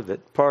part of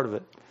it.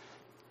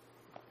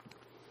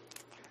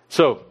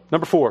 So,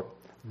 number 4,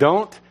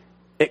 don't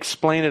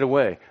explain it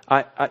away.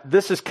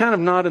 This is kind of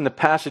not in the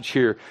passage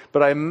here,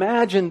 but I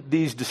imagine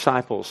these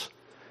disciples.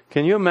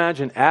 Can you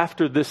imagine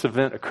after this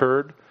event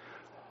occurred,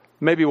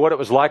 maybe what it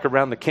was like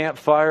around the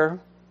campfire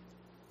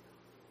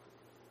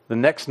the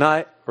next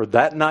night, or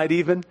that night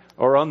even,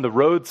 or on the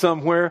road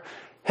somewhere?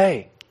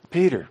 Hey,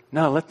 Peter,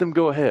 no, let them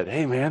go ahead.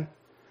 Hey, man,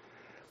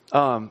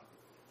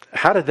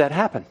 how did that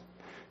happen?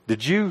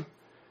 Did you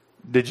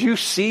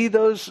see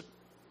those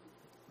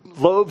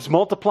loaves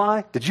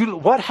multiply?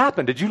 What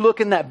happened? Did you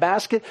look in that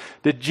basket?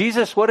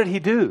 What did he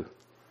do?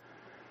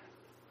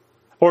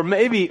 Or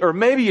maybe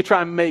you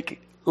try and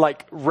make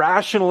like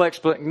rational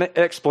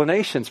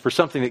explanations for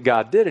something that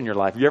God did in your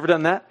life. Have you ever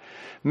done that?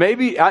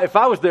 Maybe if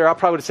I was there, I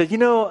probably would have said,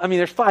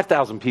 there's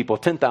 5,000 people,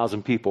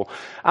 10,000 people.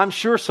 I'm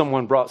sure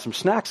someone brought some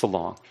snacks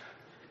along.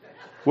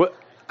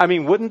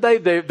 Wouldn't they?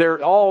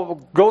 They're all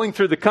going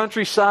through the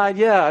countryside.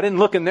 Yeah, I didn't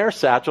look in their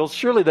satchels.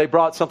 Surely they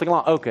brought something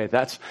along. Okay,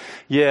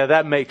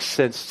 that makes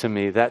sense to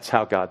me. That's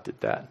how God did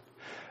that.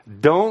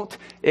 Don't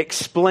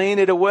explain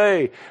it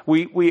away.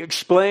 We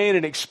explain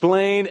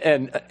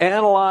and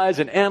analyze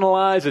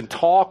and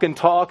talk and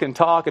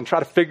try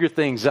to figure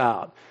things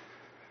out.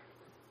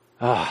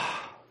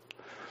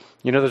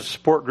 There's a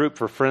support group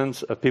for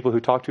friends of people who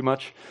talk too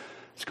much.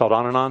 It's called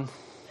On and On.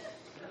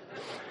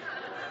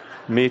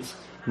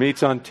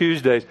 Meets on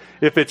Tuesdays.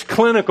 If it's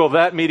clinical,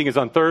 that meeting is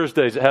on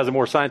Thursdays. It has a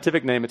more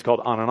scientific name. It's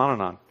called On and On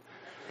and On.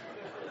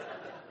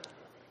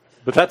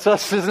 But that's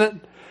us, isn't it?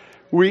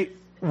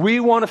 we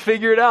want to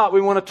figure it out.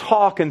 We want to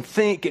talk and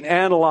think and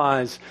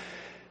analyze.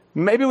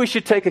 Maybe we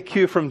should take a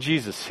cue from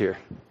Jesus here.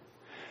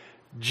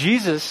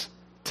 Jesus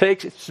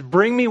takes,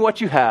 bring me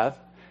what you have,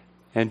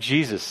 and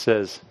Jesus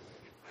says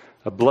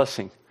a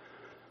blessing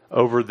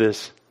over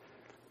this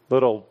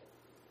little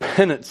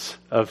penance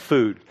of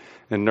food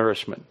and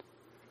nourishment.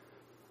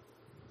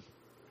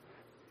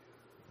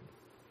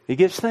 He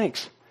gives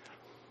thanks.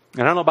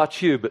 And I don't know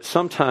about you, but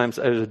sometimes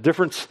there's a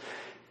difference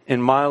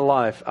in my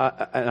life.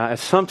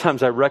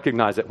 Sometimes I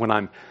recognize it when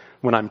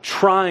I'm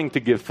trying to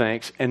give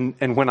thanks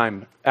and when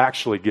I'm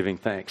actually giving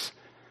thanks.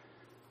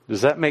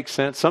 Does that make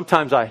sense?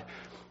 Sometimes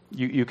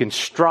you can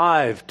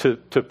strive to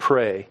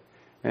pray,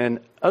 and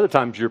other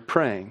times you're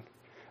praying,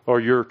 or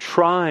you're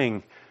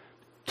trying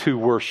to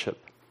worship,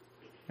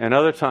 and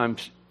other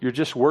times you're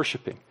just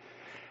worshiping.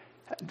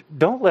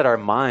 Don't let our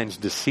minds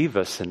deceive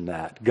us in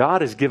that. God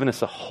has given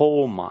us a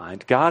whole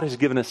mind. God has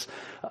given us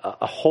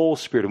a whole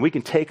spirit, and we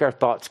can take our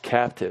thoughts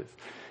captive.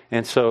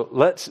 And so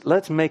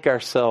let's make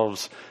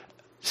ourselves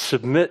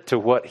submit to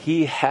what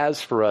He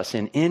has for us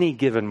in any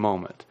given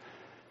moment.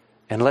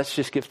 And let's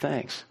just give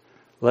thanks.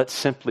 Let's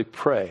simply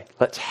pray.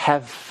 Let's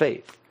have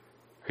faith.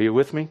 Are you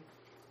with me?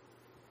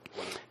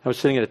 I was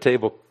sitting at a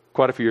table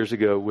quite a few years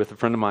ago with a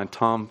friend of mine,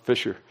 Tom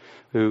Fisher,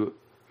 who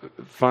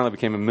finally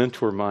became a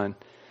mentor of mine.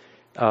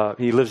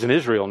 He lives in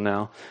Israel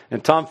now.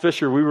 And Tom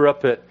Fisher, we were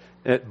up at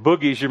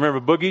Boogie's. You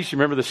remember Boogie's? You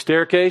remember the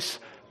staircase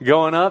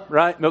going up,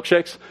 right?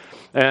 Milkshakes.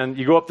 And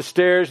you go up the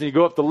stairs and you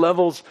go up the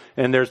levels,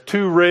 and there's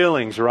 2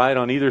 railings, right,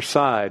 on either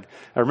side.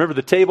 I remember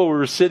the table we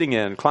were sitting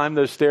in, climbed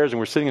those stairs, and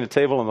we're sitting at a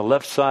table on the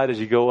left side as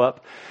you go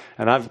up.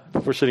 And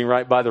we're sitting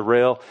right by the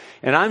rail.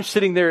 And I'm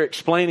sitting there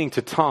explaining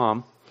to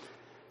Tom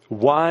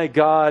why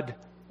God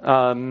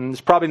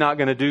is probably not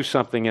going to do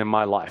something in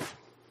my life.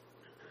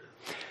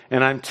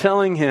 And I'm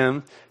telling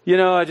him,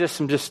 I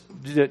just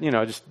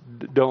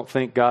don't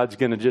think God's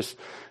going to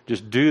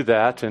just do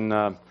that.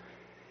 And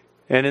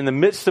in the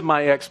midst of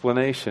my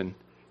explanation,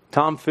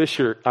 Tom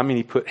Fisher,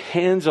 he put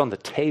hands on the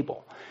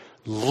table,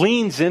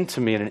 leans into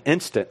me in an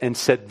instant and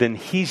said, then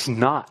He's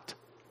not.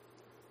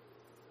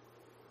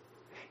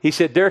 He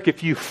said, Derek,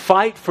 if you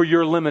fight for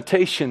your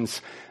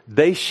limitations,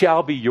 they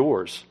shall be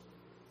yours.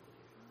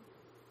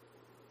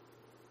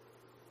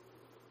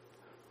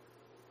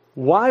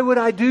 Why would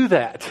I do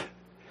that?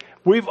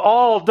 We've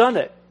all done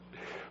it.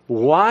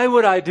 Why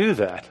would I do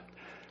that?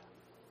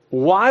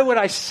 Why would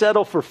I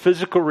settle for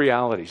physical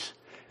realities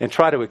and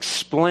try to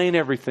explain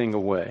everything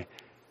away?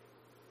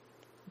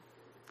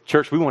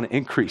 Church, we want to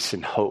increase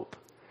in hope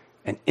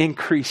and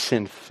increase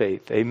in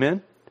faith.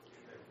 Amen?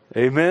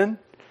 Amen?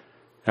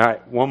 All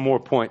right, one more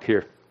point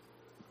here.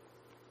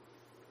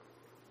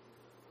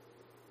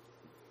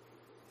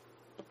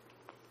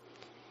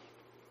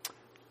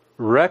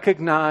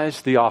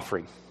 Recognize the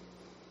offering.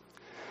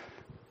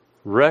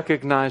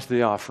 Recognize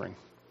the offering.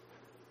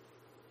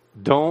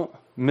 Don't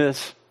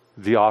miss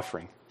the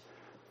offering.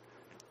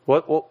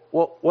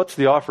 What's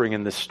the offering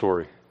in this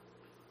story?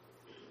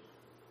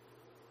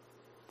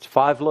 It's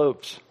 5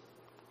 loaves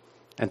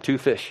and 2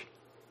 fish.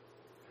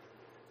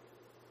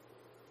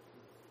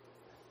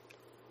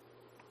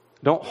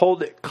 Don't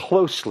hold it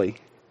closely.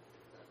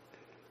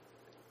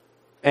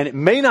 And it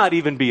may not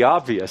even be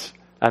obvious.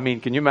 Can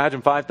you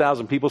imagine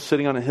 5,000 people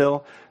sitting on a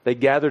hill? They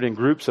gathered in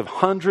groups of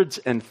hundreds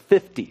and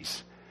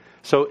fifties.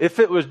 So if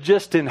it was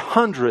just in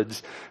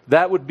hundreds,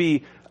 that would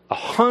be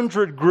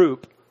 100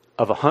 groups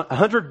of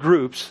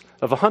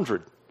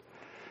 100.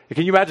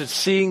 Can you imagine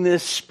seeing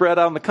this spread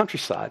out on the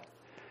countryside?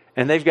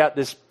 And they've got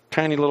this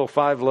tiny little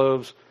 5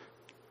 loaves.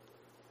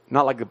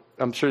 Not like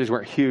I'm sure these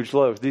weren't huge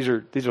loaves. These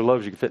are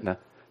loaves you can fit in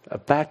a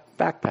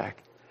backpack.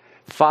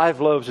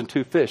 5 loaves and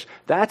 2 fish.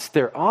 That's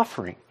their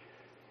offering.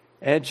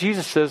 And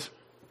Jesus says,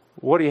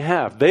 what do you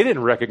have? They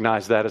didn't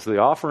recognize that as the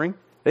offering.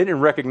 They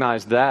didn't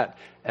recognize that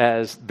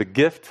as the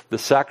gift, the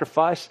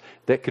sacrifice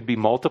that could be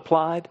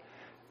multiplied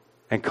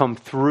and come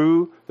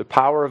through the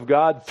power of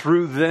God,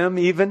 through them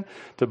even,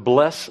 to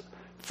bless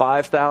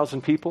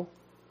 5,000 people.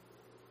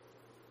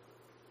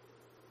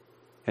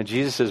 And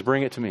Jesus says,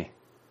 bring it to me.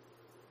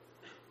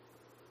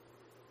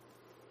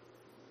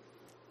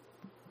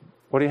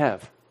 What do you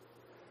have?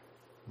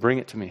 Bring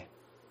it to me.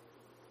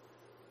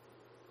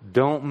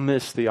 Don't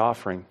miss the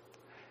offering.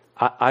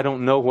 I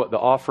don't know what the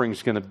offering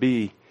is going to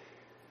be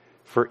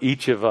for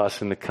each of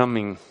us in the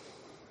coming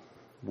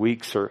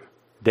weeks or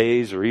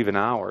days or even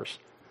hours.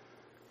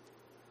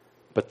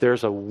 But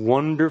there's a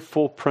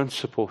wonderful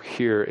principle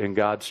here in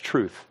God's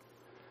truth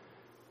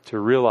to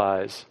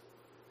realize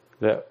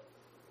that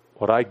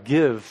what I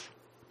give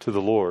to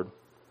the Lord,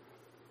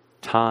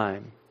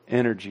 time,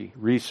 energy,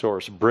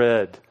 resource,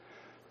 bread,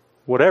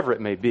 whatever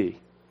it may be,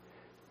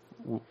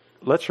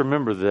 let's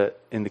remember that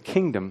in the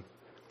kingdom,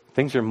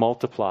 things are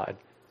multiplied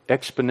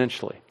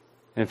exponentially.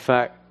 In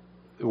fact,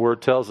 the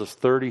Word tells us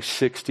 30,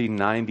 60,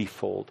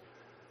 90-fold.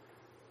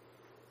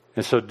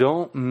 And so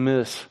don't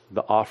miss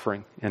the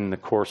offering in the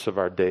course of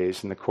our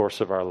days, in the course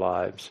of our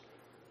lives.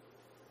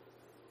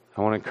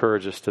 I want to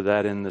encourage us to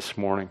that end this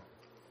morning.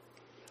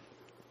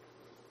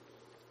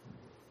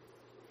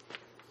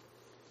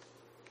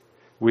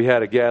 We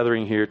had a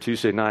gathering here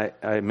Tuesday night,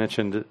 I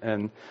mentioned,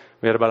 and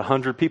we had about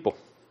 100 people.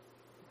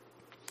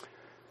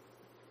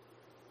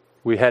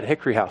 We had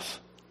Hickory House.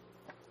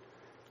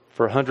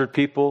 For 100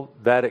 people,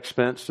 that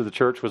expense to the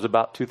church was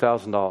about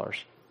 $2,000.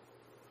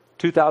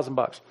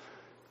 $2,000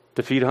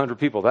 to feed 100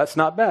 people. That's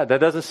not bad. That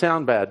doesn't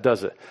sound bad,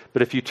 does it?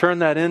 But if you turn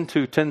that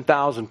into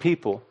 10,000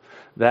 people,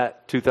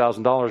 that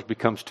 $2,000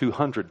 becomes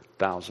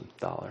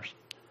 $200,000.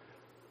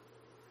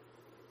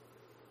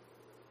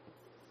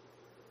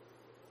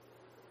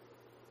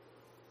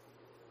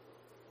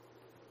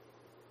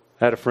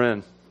 I had a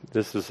friend,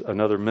 this is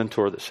another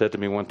mentor, that said to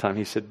me one time,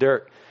 he said,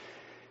 Derek,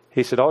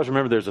 he said, always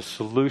remember there's a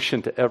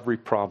solution to every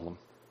problem.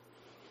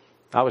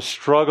 I was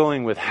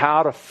struggling with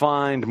how to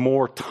find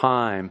more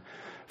time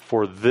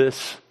for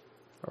this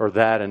or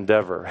that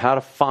endeavor, how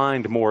to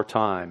find more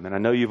time. And I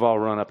know you've all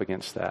run up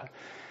against that.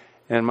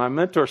 And my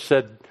mentor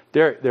said,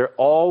 Derek, there's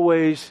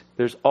always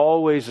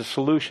a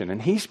solution.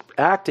 And he's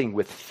acting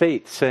with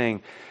faith,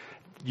 saying,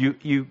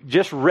 you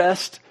just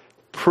rest,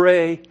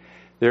 pray.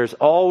 There's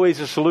always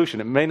a solution.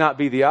 It may not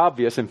be the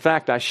obvious. In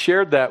fact, I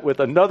shared that with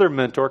another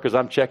mentor because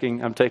I'm checking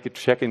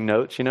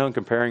notes, and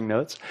comparing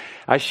notes.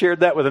 I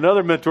shared that with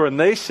another mentor, and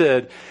they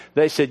said,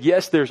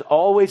 yes, there's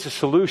always a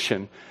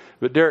solution,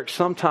 but Derek,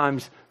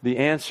 sometimes the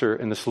answer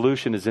and the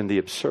solution is in the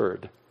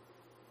absurd.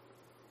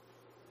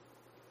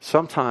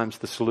 Sometimes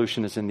the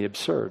solution is in the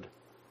absurd.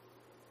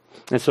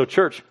 And so,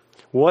 church,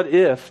 what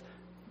if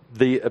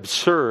the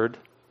absurd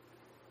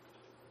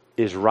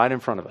is right in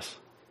front of us?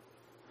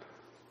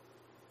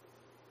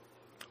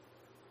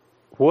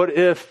 What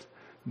if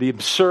the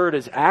absurd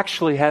is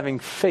actually having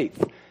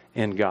faith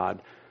in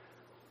God?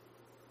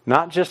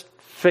 Not just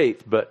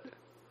faith, but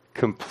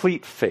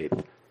complete faith.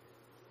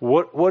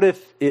 What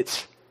if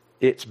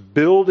it's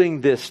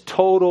building this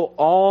total,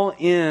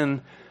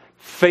 all-in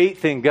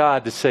faith in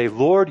God to say,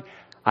 Lord,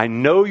 I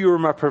know you are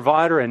my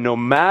provider, and no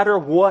matter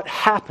what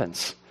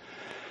happens,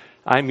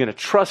 I'm going to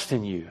trust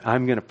in you.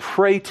 I'm going to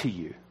pray to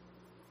you.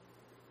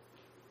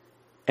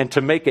 And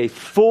to make a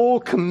full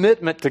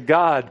commitment to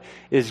God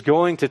is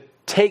going to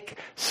take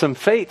some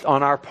faith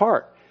on our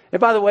part. And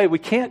by the way, we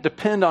can't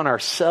depend on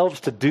ourselves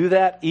to do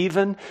that,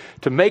 even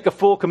to make a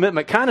full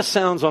commitment. Kind of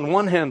sounds on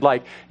one hand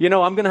like, I'm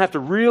going to have to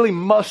really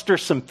muster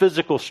some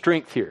physical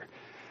strength here.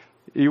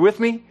 Are you with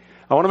me?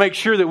 I want to make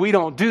sure that we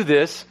don't do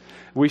this.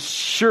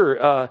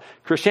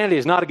 Christianity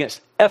is not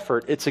against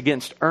effort, it's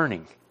against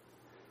earning.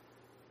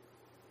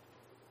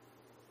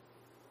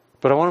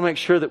 But I want to make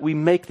sure that we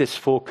make this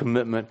full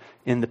commitment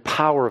in the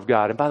power of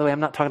God. And by the way, I'm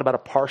not talking about a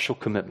partial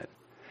commitment.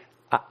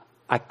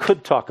 I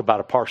could talk about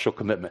a partial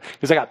commitment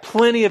because I got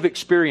plenty of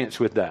experience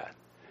with that.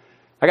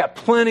 I got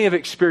plenty of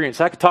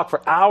experience. I could talk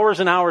for hours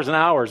and hours and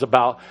hours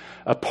about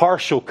a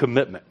partial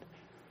commitment.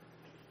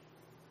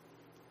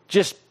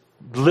 Just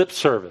lip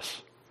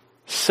service.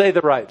 Say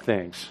the right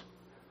things.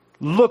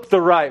 Look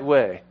the right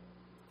way.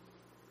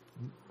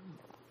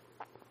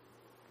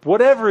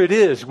 Whatever it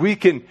is, we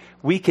can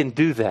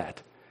do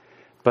that.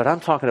 But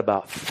I'm talking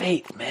about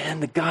faith,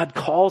 man, that God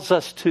calls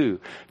us to.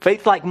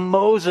 Faith like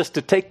Moses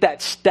to take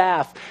that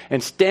staff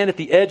and stand at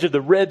the edge of the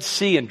Red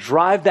Sea and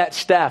drive that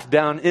staff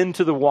down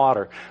into the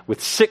water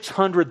with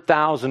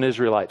 600,000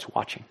 Israelites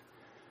watching.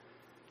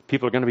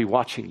 People are going to be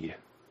watching you.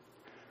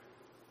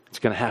 It's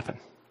going to happen.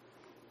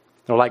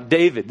 Or like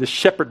David, this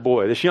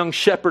young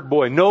shepherd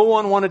boy. No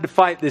one wanted to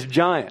fight this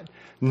giant.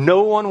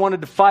 No one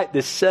wanted to fight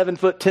this 7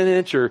 foot 10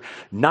 inch or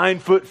 9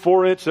 foot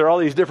 4 inch. There are all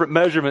these different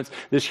measurements.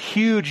 This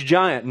huge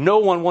giant. No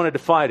one wanted to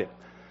fight him.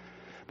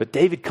 But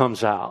David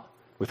comes out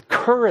with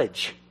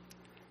courage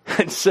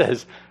and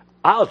says,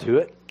 I'll do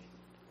it.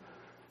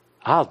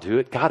 I'll do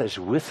it. God is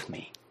with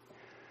me.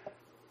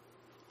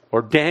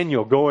 Or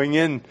Daniel going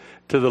into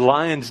the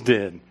lion's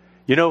den.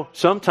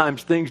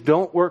 Sometimes things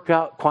don't work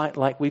out quite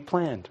like we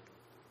planned.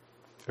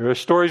 There are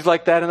stories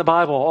like that in the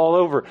Bible all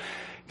over.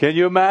 Can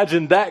you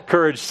imagine that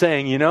courage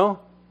saying, I'm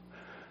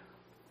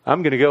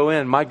going to go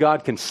in. My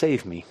God can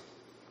save me.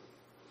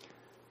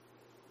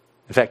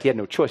 In fact, he had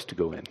no choice to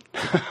go in.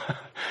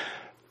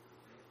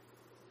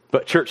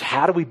 But church,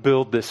 how do we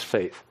build this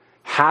faith?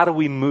 How do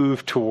we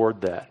move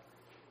toward that?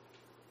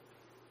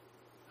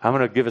 I'm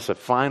going to give us a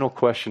final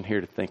question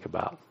here to think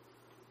about,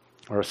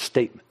 or a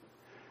statement.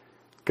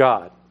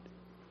 God,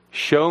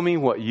 show me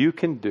what you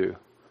can do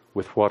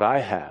with what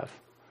I have,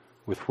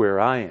 with where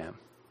I am,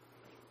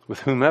 with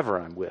whomever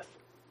I'm with.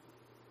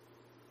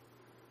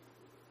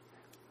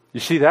 You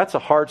see, that's a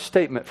hard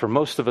statement for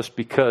most of us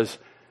because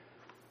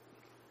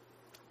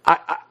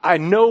I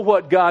know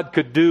what God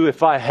could do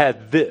if I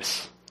had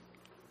this.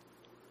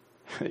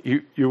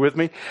 You with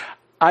me?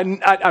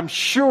 I'm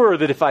sure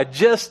that if I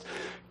just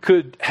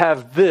could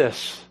have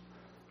this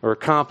or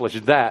accomplish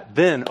that,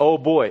 then, oh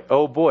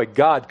boy,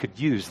 God could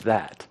use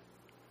that.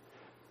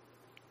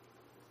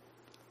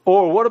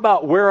 Or what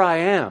about where I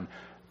am?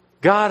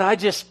 God,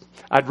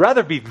 I'd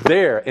rather be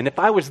there. And if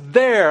I was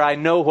there, I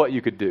know what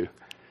you could do.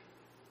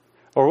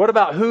 Or what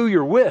about who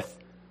you're with?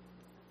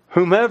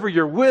 Whomever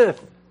you're with.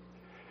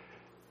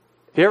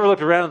 Have you ever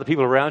looked around at the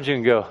people around you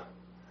and go,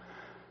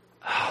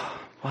 oh,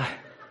 why?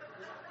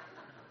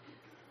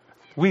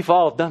 We've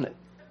all done it.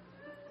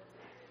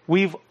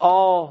 We've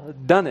all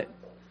done it.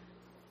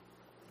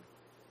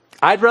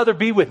 I'd rather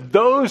be with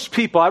those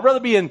people. I'd rather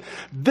be in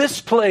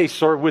this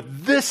place or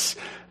with this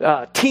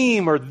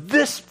team or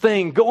this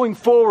thing going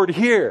forward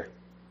here.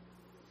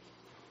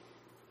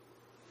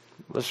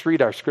 Let's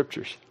read our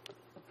scriptures.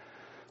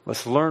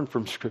 Let's learn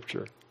from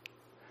Scripture.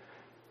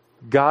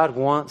 God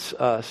wants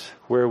us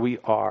where we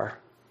are.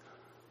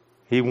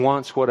 He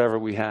wants whatever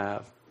we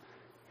have.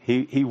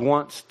 He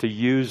wants to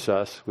use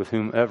us with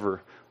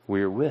whomever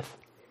we're with.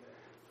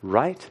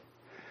 Right?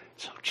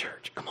 So,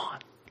 church, come on.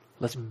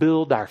 Let's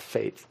build our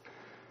faith.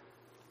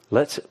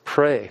 Let's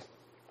pray.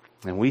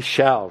 And we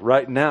shall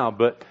right now,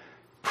 but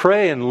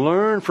pray and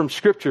learn from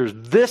Scriptures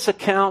this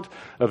account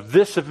of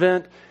this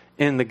event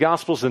in the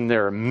Gospels, and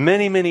there are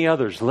many, many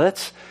others.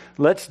 Let's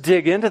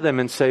dig into them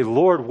and say,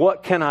 Lord,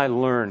 what can I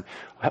learn?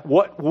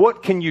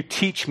 What can you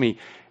teach me?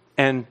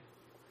 And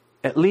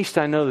at least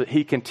I know that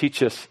He can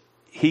teach us.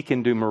 He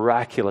can do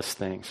miraculous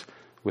things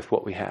with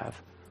what we have,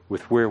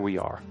 with where we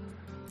are,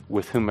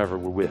 with whomever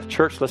we're with.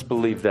 Church, let's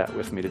believe that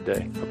with me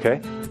today,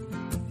 okay?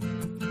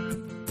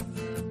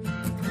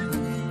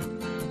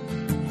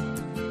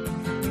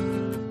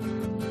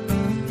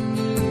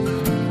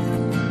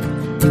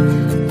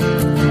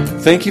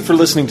 Thank you for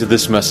listening to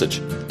this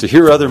message. To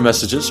hear other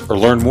messages or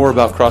learn more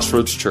about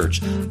Crossroads Church,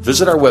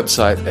 visit our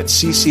website at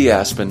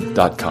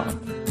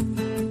ccaspen.com.